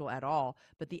mean sexual at all,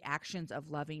 but the actions of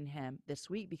loving him this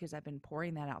week, because I've been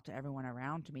pouring that out to everyone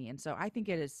around me. And so I think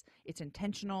it's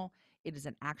intentional. It is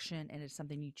an action, and it's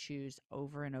something you choose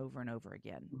over and over and over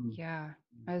again. Mm. yeah,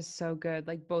 that is so good.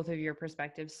 Like both of your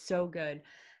perspectives, so good.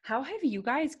 How have you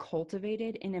guys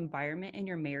cultivated an environment in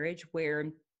your marriage where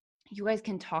you guys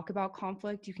can talk about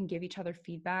conflict, you can give each other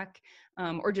feedback,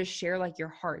 or just share like your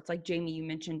hearts? Like Jamie, you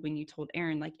mentioned when you told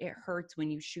Aaron, like it hurts when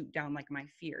you shoot down like my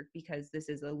fear because this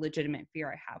is a legitimate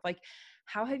fear I have. Like,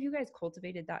 how have you guys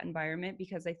cultivated that environment?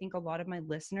 Because I think a lot of my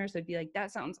listeners would be like,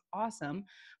 that sounds awesome.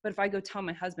 But if I go tell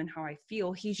my husband how I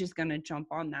feel, he's just going to jump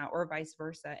on that, or vice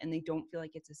versa. And they don't feel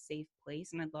like it's a safe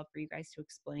place. And I'd love for you guys to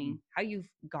explain how you've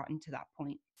gotten to that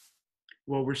point.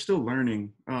 Well, we're still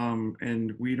learning,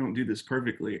 and we don't do this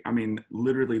perfectly. I mean,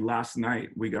 literally last night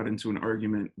we got into an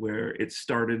argument where it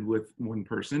started with one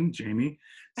person, Jamie,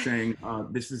 saying,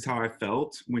 "This is how I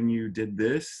felt when you did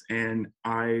this," and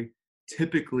I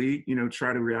typically,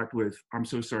 try to react with, "I'm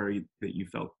so sorry that you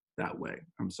felt that way.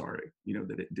 I'm sorry,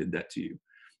 that it did that to you."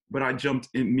 But I jumped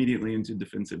immediately into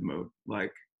defensive mode,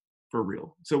 like for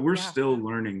real. So we're Yeah. still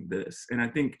learning this, and I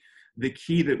think the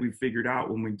key that we figured out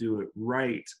when we do it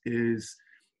right is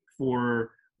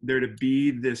for there to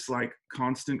be this like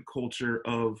constant culture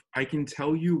of I can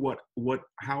tell you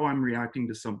how I'm reacting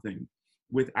to something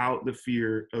without the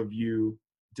fear of you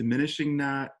diminishing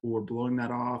that or blowing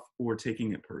that off or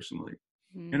taking it personally.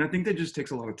 And I think that just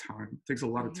takes a lot of time. It takes a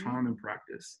lot of Mm-hmm. time and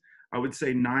practice. I would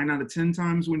say 9 out of 10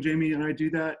 times when Jamie and I do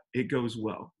that, it goes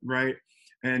well, right?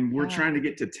 And we're Yeah. trying to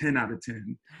get to 10 out of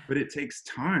 10, but it takes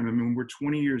time. I mean, we're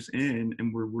 20 years in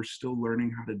and we're still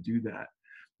learning how to do that.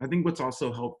 I think what's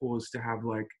also helpful is to have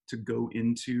like to go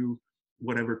into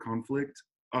whatever conflict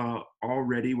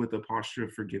already with a posture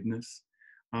of forgiveness.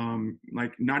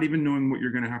 Like not even knowing what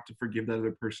you're going to have to forgive that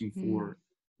other person Mm, for,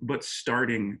 but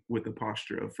starting with a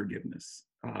posture of forgiveness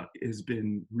has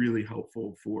been really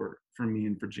helpful for me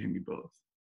and for Jamie both.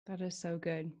 that is so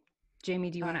good. Jamie,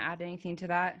 do you want Uh, to add anything to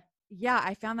that? Yeah,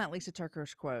 I found that Lisa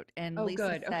Turker's quote. And Oh, Lisa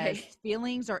good. says, Okay.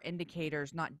 feelings are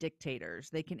indicators, not dictators.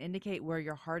 They can indicate where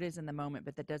your heart is in the moment,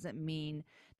 but that doesn't mean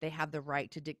they have the right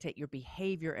to dictate your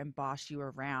behavior and boss you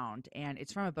around. And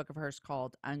it's from a book of hers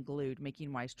called Unglued,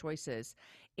 Making Wise Choices.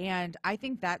 And I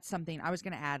think that's something I was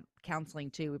going to add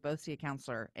counseling too. We both see a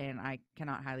counselor, and I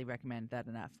cannot highly recommend that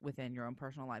enough within your own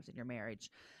personal lives and your marriage.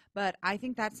 But I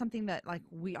think that's something that like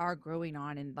we are growing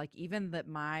on, and like even that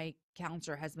my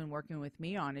counselor has been working with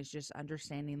me on is just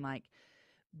understanding like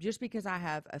just because I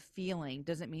have a feeling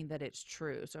doesn't mean that it's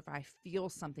true. So if I feel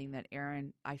something that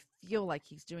Aaron, I feel like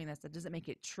he's doing this, that doesn't make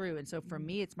it true. And so for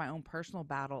me, it's my own personal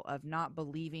battle of not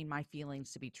believing my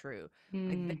feelings to be true.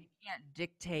 Like they Mm, can't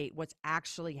dictate what's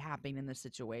actually happening in the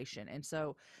situation. And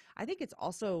so I think it's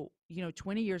also,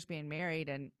 20 years being married,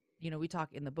 and we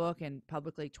talk in the book and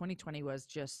publicly, 2020 was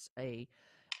just a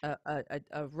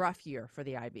rough year for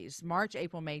the Ivies. March,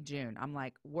 April, May, June. I'm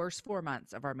like, worst 4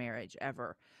 months of our marriage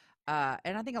ever.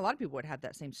 And I think a lot of people would have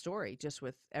that same story just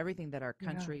with everything that our yeah.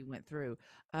 country went through.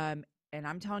 And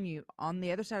I'm telling you, on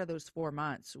the other side of those 4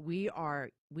 months, we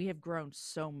have grown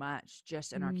so much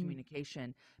just in our Mm,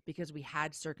 communication because we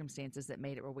had circumstances that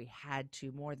made it where we had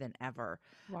to more than ever.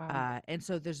 wow. And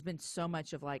so there's been so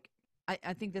much of like,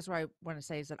 I think that's what I want to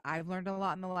say is that I've learned a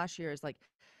lot in the last year is like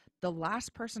the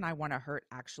last person I want to hurt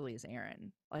actually is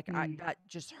Aaron. Like Mm, that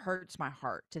just hurts my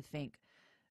heart to think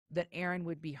that Aaron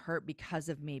would be hurt because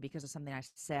of me, because of something I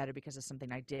said or because of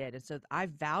something I did. And so I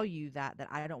value that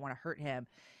I don't want to hurt him.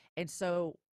 And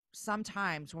so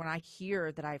sometimes when I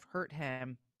hear that I've hurt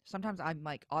him, sometimes I'm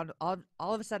like all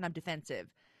of a sudden I'm defensive.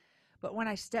 But when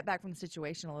I step back from the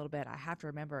situation a little bit, I have to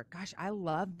remember, gosh, I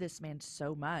love this man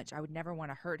so much. I would never want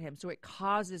to hurt him. So it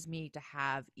causes me to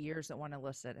have ears that want to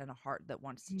listen and a heart that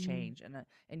wants to mm, change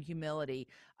and humility.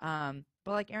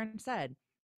 But like Aaron said,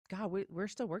 God, we're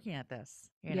still working at this,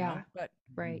 Yeah. but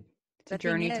Right. It's a the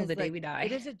thing journey till is, the day like, we die.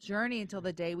 it is a journey until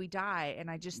the day we die. And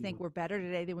I just think we're better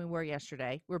today than we were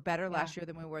yesterday. We're better Yeah. last year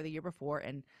than we were the year before.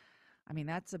 And I mean,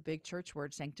 that's a big church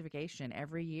word, sanctification.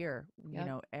 Every year,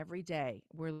 Yep. every day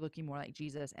we're looking more like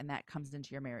Jesus, and that comes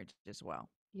into your marriage as well.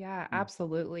 Yeah,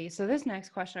 absolutely. So this next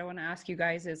question I want to ask you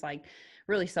guys is like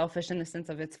really selfish in the sense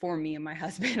of it's for me and my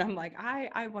husband. I'm like,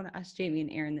 I want to ask Jamie and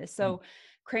Aaron this. So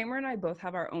Kramer and I both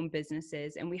have our own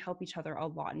businesses and we help each other a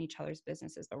lot in each other's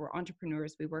businesses, but we're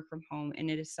entrepreneurs. We work from home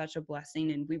and it is such a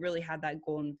blessing. And we really had that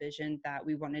goal and vision that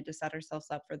we wanted to set ourselves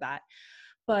up for that.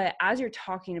 But as you're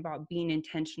talking about being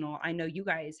intentional, I know you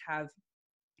guys have,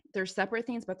 they're separate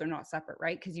things, but they're not separate,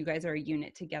 right? Because you guys are a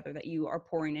unit together that you are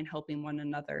pouring and helping one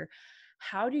another.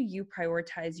 How do you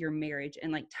prioritize your marriage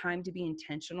and like time to be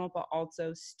intentional, but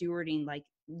also stewarding like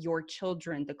your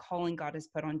children, the calling God has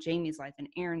put on Jamie's life and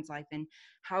Aaron's life? And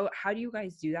how do you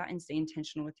guys do that and stay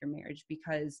intentional with your marriage?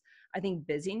 Because I think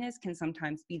busyness can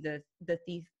sometimes be the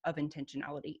thief of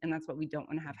intentionality. And that's what we don't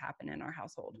want to have happen in our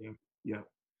household. Yeah. Yeah.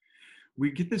 We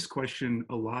get this question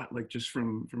a lot, like just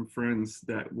from friends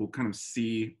that will kind of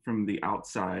see from the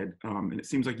outside, and it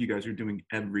seems like you guys are doing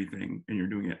everything and you're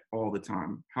doing it all the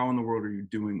time. How in the world are you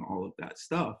doing all of that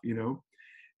stuff,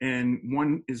 And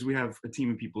one is we have a team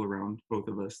of people around both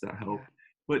of us that help. Yeah.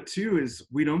 But two is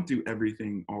we don't do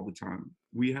everything all the time.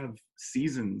 We have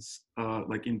seasons,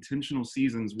 like intentional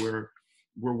seasons where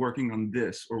we're working on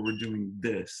this or we're doing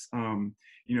this.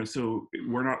 So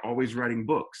we're not always writing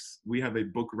books. We have a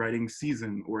book writing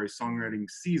season or a songwriting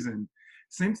season.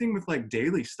 Same thing with like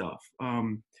daily stuff.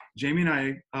 Jamie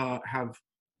and I have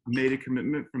made a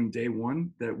commitment from day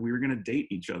one that we were going to date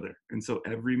each other. And so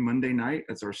every Monday night,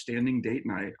 that's our standing date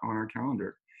night on our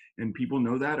calendar. And people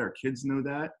know that, our kids know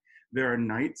that. There are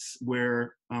nights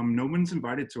where no one's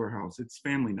invited to our house. It's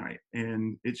family night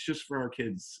and it's just for our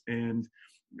kids. And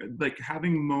like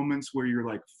having moments where you're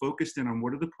like focused in on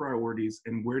what are the priorities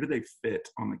and where do they fit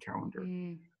on the calendar.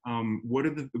 What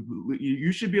are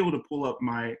you should be able to pull up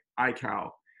my iCal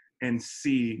and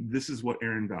see this is what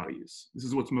Aaron values. This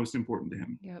is what's most important to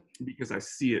him. Yep. Because I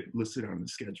see it listed on the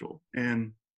schedule.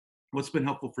 And what's been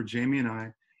helpful for Jamie and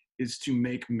I is to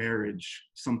make marriage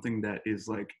something that is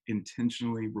like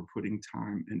intentionally we're putting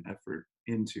time and effort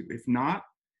into. If not,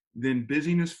 then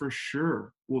busyness for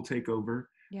sure will take over.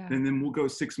 Yeah. And then we'll go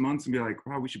 6 months and be like,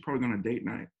 wow, we should probably go on a date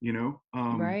night,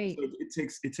 Right. So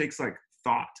it takes like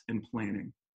thought and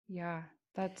planning. Yeah.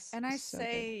 That's And I so good.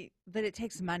 say that it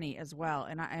takes money as well.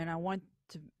 And I want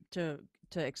to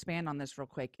expand on this real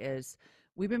quick is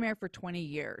we've been married for 20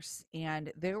 years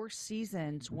and there were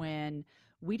seasons when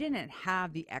we didn't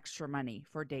have the extra money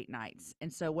for date nights.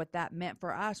 And so what that meant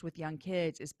for us with young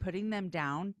kids is putting them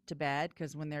down to bed,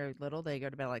 because when they're little, they go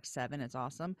to bed like 7. It's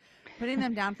awesome. Putting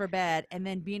them down for bed and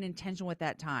then being intentional with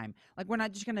that time. Like we're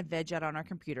not just going to veg out on our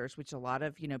computers, which a lot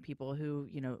of, people who,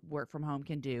 work from home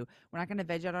can do. We're not going to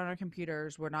veg out on our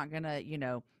computers. We're not going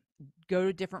to, go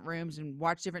to different rooms and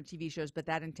watch different TV shows, but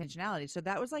that intentionality. So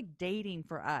that was like dating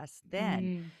for us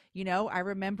then. I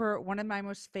remember one of my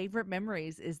most favorite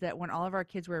memories is that when all of our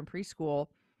kids were in preschool,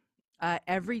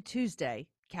 every Tuesday,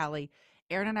 Callie,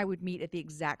 Aaron and I would meet at the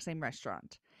exact same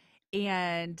restaurant.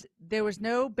 And there was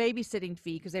no babysitting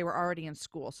fee because they were already in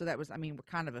school. So that was,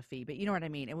 kind of a fee, but you know what I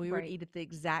mean? And we would eat at the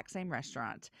exact same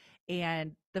restaurant.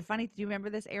 And do you remember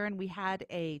this, Aaron? We had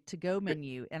a to-go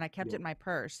menu and I kept it in my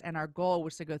purse. And our goal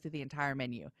was to go through the entire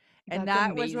menu. And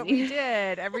that was what we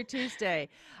did every Tuesday.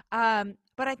 But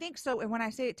I think so. And when I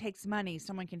say it takes money,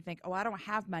 someone can think, oh, I don't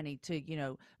have money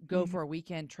to, go for a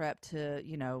weekend trip to,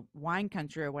 wine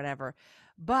country or whatever.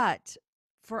 But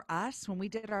for us, when we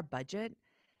did our budget,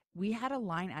 we had a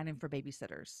line item for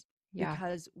babysitters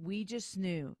because we just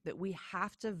knew that we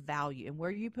have to value, and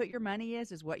where you put your money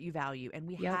is what you value. And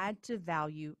we had to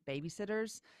value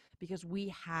babysitters because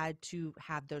we had to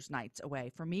have those nights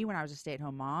away. For me, when I was a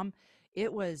stay-at-home mom,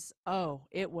 it was,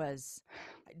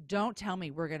 don't tell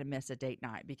me we're going to miss a date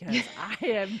night because I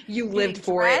am you lived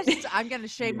for dressed, it. I'm going to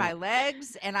shave my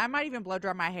legs and I might even blow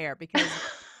dry my hair because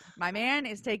my man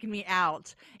is taking me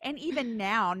out. And even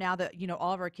now that,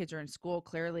 all of our kids are in school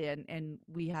clearly and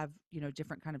we have,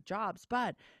 different kind of jobs,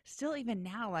 but still even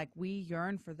now, like we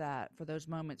yearn for for those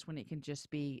moments when it can just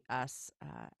be us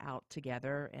out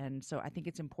together. And so I think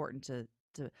it's important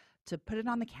to put it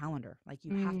on the calendar. Like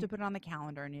you have to put it on the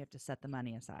calendar and you have to set the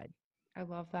money aside. I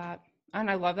love that.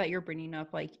 And I love that you're bringing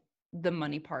up like the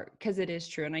money part because it is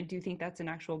true. And I do think that's an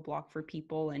actual block for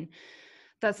people. And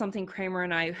that's something Kramer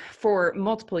and I, for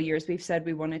multiple years, we've said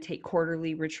we want to take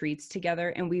quarterly retreats together,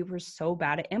 and we were so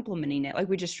bad at implementing it. Like,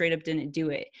 we just straight up didn't do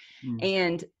it.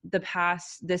 And this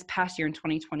past year in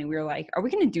 2020, we were like, are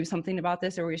we going to do something about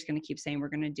this, or are we just going to keep saying we're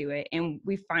going to do it? And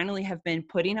we finally have been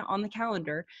putting it on the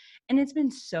calendar, and it's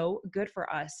been so good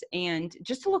for us. And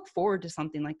just to look forward to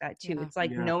something like that too. It's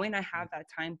like knowing I have that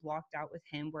time blocked out with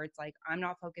him, where it's like, I'm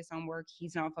not focused on work,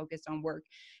 he's not focused on work,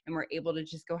 and we're able to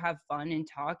just go have fun and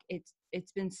talk.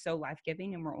 It's been so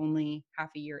life-giving, and we're only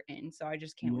half a year in. So I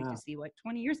just can't wait to see what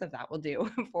 20 years of that will do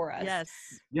for us. Yes.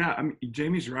 Yeah, I mean,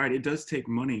 Jamie's right. It does take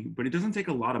money, but it doesn't take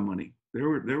a lot of money.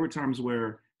 There were times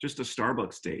where just a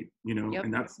Starbucks date,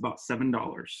 and that's about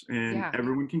 $7, and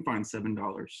everyone can find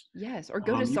 $7. Yes, or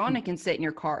go to Sonic and sit in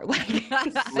your car, like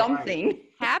something.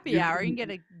 Happy hour, you can get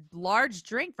a large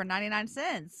drink for 99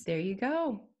 cents. There you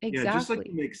go. Exactly. Yeah, just like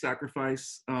you make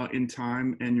sacrifice in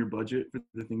time and your budget for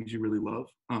the things you really love,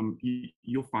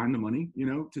 you'll find the money,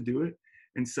 to do it.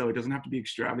 And so it doesn't have to be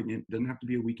extravagant. It doesn't have to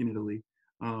be a week in Italy,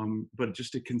 but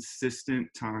just a consistent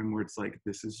time where it's like,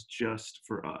 this is just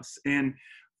for us. And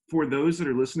for those that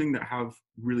are listening that have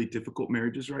really difficult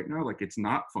marriages right now, like, it's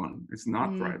not fun, it's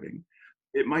not thriving.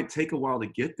 It might take a while to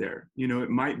get there. It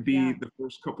might be the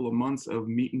first couple of months of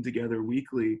meeting together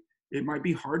weekly. It might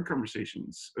be hard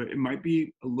conversations. It might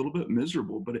be a little bit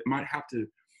miserable, but it might have to,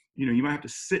 you might have to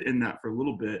sit in that for a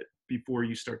little bit before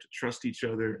you start to trust each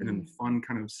other, and then the fun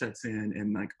kind of sets in,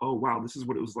 and like, oh wow, this is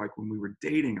what it was like when we were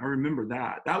dating. I remember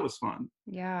that. That was fun.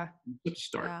 Yeah. Good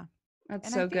start. Yeah. That's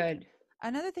And so good.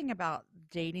 Another thing about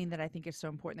dating that I think is so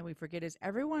important that we forget is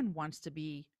everyone wants to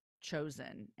be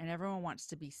chosen and everyone wants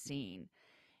to be seen.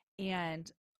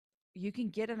 And you can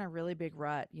get in a really big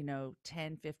rut,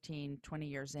 10, 15, 20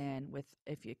 years in with,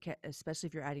 especially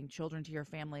if you're adding children to your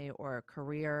family or a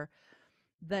career,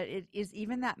 that it is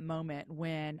even that moment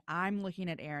when I'm looking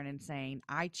at Aaron and saying,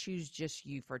 I choose just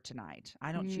you for tonight.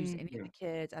 I don't choose any of the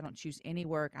kids. I don't choose any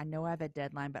work. I know I have a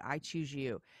deadline, but I choose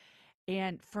you.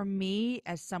 And for me,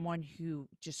 as someone who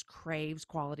just craves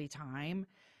quality time,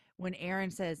 when Aaron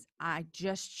says, I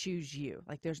just choose you,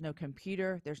 like, there's no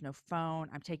computer, there's no phone,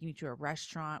 I'm taking you to a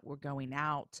restaurant, we're going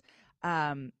out.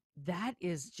 That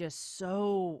is just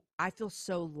so, I feel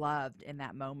so loved in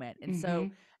that moment. And so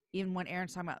even when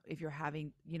Aaron's talking about if you're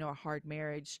having, a hard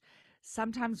marriage,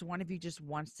 sometimes one of you just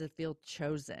wants to feel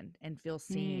chosen and feel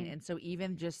seen. And so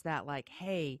even just that, like,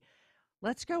 hey,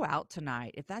 let's go out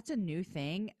tonight. If that's a new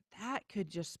thing, that could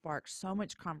just spark so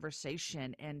much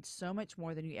conversation and so much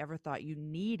more than you ever thought you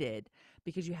needed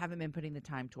because you haven't been putting the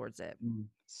time towards it.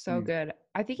 So good.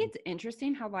 I think it's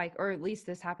interesting how, like, or at least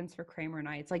this happens for Kramer and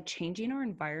I, it's like changing our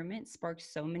environment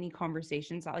sparks so many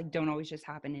conversations that, like, don't always just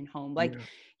happen in home. Like,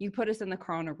 you put us in the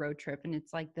car on a road trip and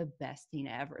it's like the best thing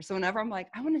ever. So whenever I'm like,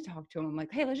 I want to talk to him, I'm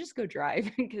like, hey, let's just go drive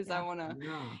because I want to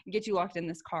get you locked in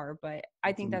this car. But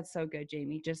I think that's so good,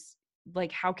 Jamie. Just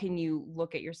like, how can you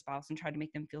look at your spouse and try to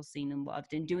make them feel seen and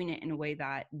loved, and doing it in a way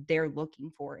that they're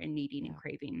looking for and needing and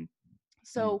craving.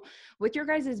 So with your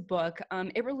guys' book,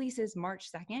 it releases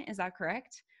March 2nd. Is that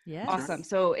correct? Yes. Awesome.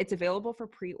 So it's available for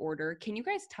pre-order. Can you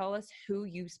guys tell us who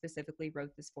you specifically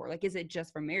wrote this for? Like, is it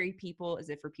just for married people? Is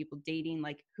it for people dating?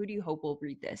 Like, who do you hope will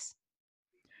read this?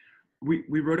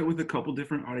 We wrote it with a couple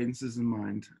different audiences in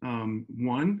mind.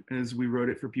 One is we wrote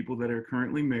it for people that are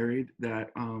currently married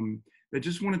that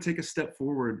just want to take a step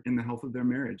forward in the health of their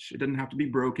marriage. It doesn't have to be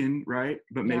broken, right?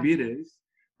 But maybe it is.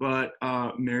 But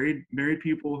married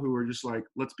people who are just like,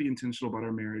 let's be intentional about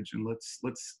our marriage, and let's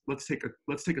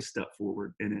take a step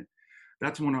forward in it.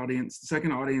 That's one audience. The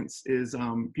second audience is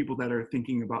people that are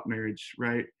thinking about marriage,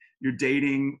 right? You're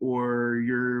dating, or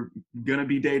you're gonna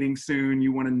be dating soon.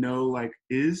 You want to know, like,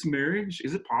 is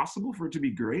it possible for it to be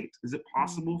great? Is it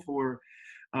possible for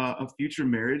a future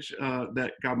marriage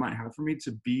that God might have for me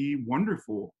to be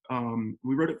wonderful?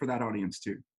 We wrote it for that audience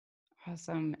too.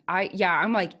 Awesome.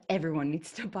 I'm like, everyone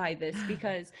needs to buy this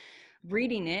because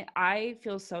reading it, I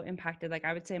feel so impacted. Like,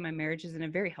 I would say my marriage is in a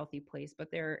very healthy place,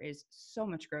 but there is so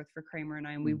much growth for Kramer and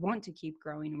I, and we want to keep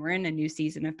growing. We're in a new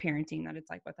season of parenting that it's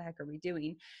like, what the heck are we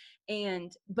doing?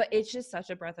 But it's just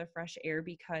such a breath of fresh air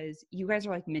because you guys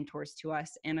are like mentors to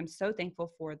us. And I'm so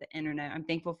thankful for the internet. I'm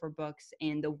thankful for books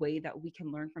and the way that we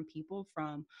can learn from people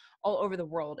from all over the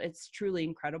world. It's truly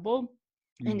incredible.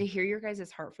 And to hear your guys'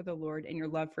 heart for the Lord and your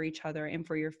love for each other and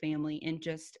for your family and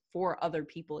just for other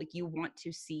people, like, you want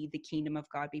to see the kingdom of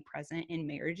God be present in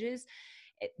marriages.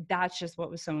 that's just what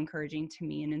was so encouraging to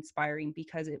me and inspiring,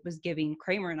 because it was giving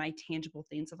Kramer and I tangible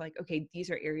things of like, okay, these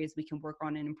are areas we can work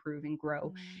on and improve and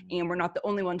grow. And we're not the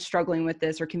only ones struggling with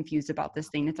this or confused about this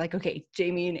thing. It's like, okay,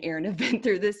 Jamie and Aaron have been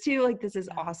through this too. Like, this is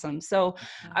awesome. So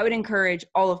I would encourage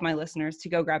all of my listeners to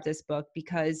go grab this book,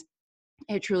 because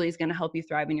it truly is going to help you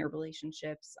thrive in your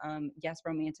relationships. Yes,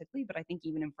 romantically, but I think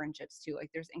even in friendships too.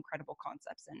 Like, there's incredible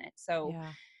concepts in it. So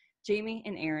Jamie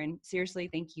and Aaron, seriously,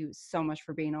 thank you so much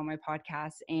for being on my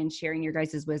podcast and sharing your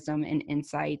guys' wisdom and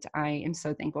insight. I am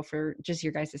so thankful for just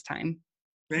your guys' time.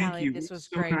 Thank Callie, you. this was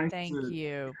So great. nice Thank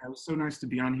you. It was so nice to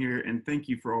be on here, and thank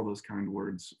you for all those kind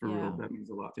words. For real, that means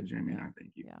a lot to Jamie and I.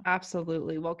 Thank you.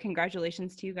 Absolutely. Well,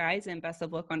 congratulations to you guys, and best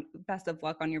of luck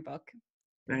on your book.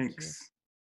 Thanks.